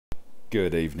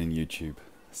Good evening, YouTube.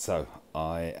 So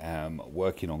I am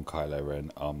working on Kylo Ren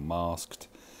Unmasked.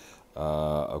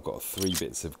 I've got 3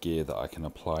 bits of gear that I can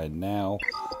apply now,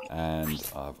 and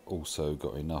I've also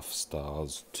got enough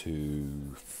stars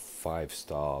to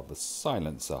 5-star the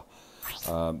silencer.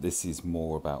 This is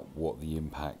more about what the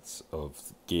impacts of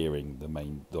gearing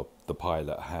the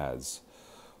pilot has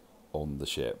on the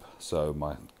ship. So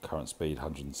my current speed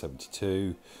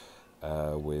 172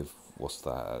 with what's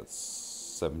that?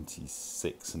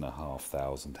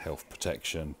 76,500 health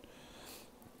protection,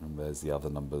 and there's the other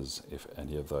numbers if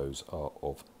any of those are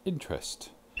of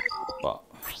interest. But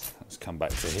let's come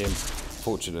back to him.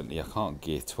 Fortunately, I can't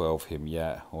gear 12 him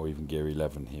yet, or even gear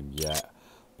 11 him yet,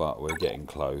 but we're getting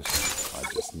close. I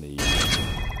just need...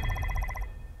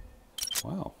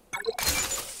 Wow.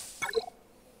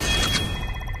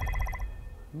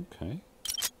 Okay.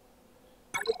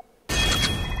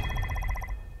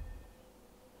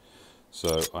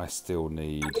 So I still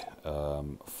need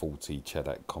 40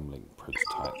 Chedak Comlink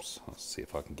prototypes. I'll see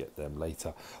if I can get them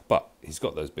later. But he's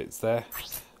got those bits there.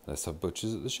 Let's have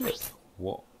butchers at the ship.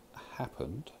 What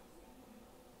happened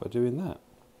by doing that?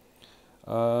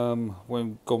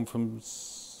 When gone from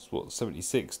what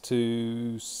 76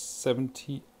 to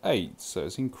 78, so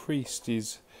it's increased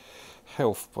his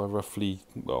health by roughly,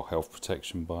 well, health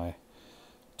protection by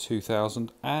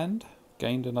 2,000 and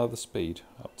gained another speed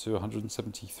up to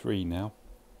 173 now.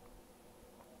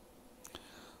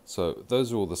 So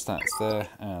those are all the stats there,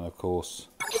 and of course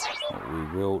what we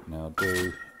will now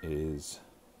do is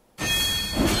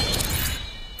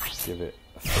give it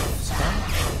a first scan.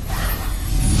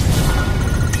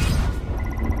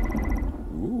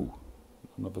 Ooh,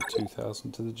 another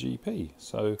 2,000 to the GP.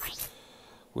 So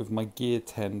with my gear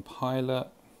 10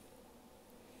 pilot,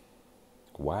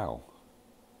 wow.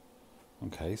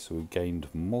 Okay, so we gained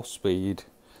more speed,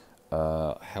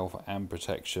 health and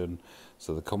protection.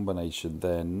 So the combination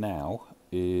there now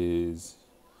is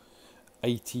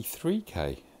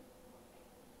 83k.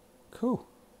 Cool.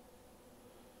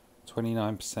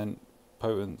 29%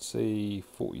 potency,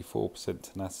 44%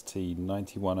 tenacity,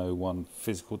 9101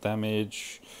 physical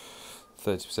damage,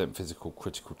 30% physical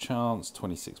critical chance,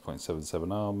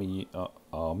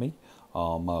 26.77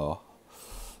 armor.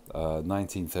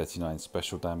 1939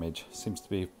 special damage, seems to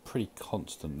be pretty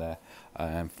constant there,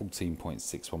 and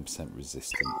 14.61%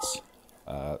 resistance.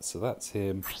 So that's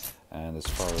him. And as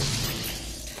far as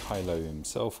Kylo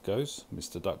himself goes,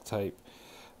 Mr. Duct Tape,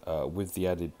 with the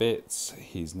added bits,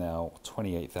 he's now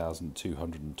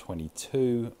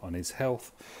 28,222 on his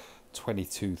health,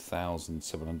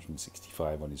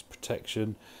 22,765 on his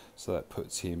protection, so that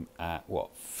puts him at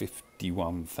what,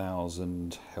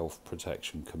 51,000 health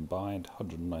protection combined,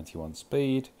 191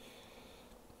 speed.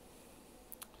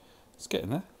 It's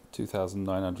getting there.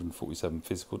 2,947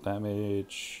 physical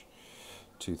damage,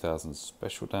 2,000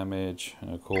 special damage,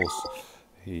 and of course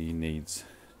he needs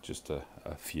just a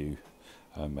few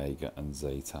Omega and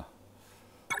Zeta.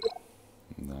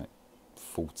 No,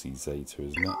 40 Zeta,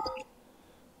 isn't it?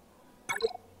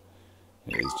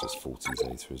 It is just 40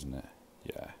 Zeta, isn't it?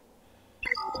 Yeah.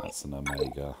 That's an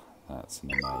Omega, that's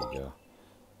an Omega,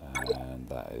 and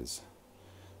that is.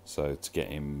 So to get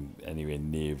him anywhere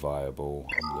near viable,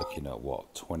 I'm looking at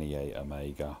what, 28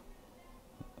 Omega?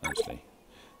 Actually,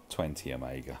 20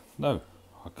 Omega. No,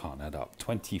 I can't add up.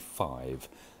 25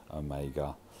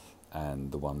 Omega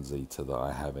and the 1 Zeta that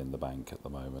I have in the bank at the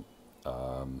moment.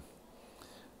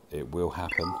 It will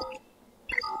happen,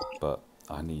 but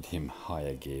I need him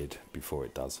higher geared before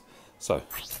it does. So,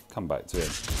 come back to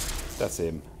him. That's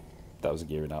him. That was a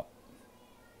gearing up.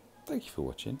 Thank you for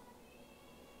watching.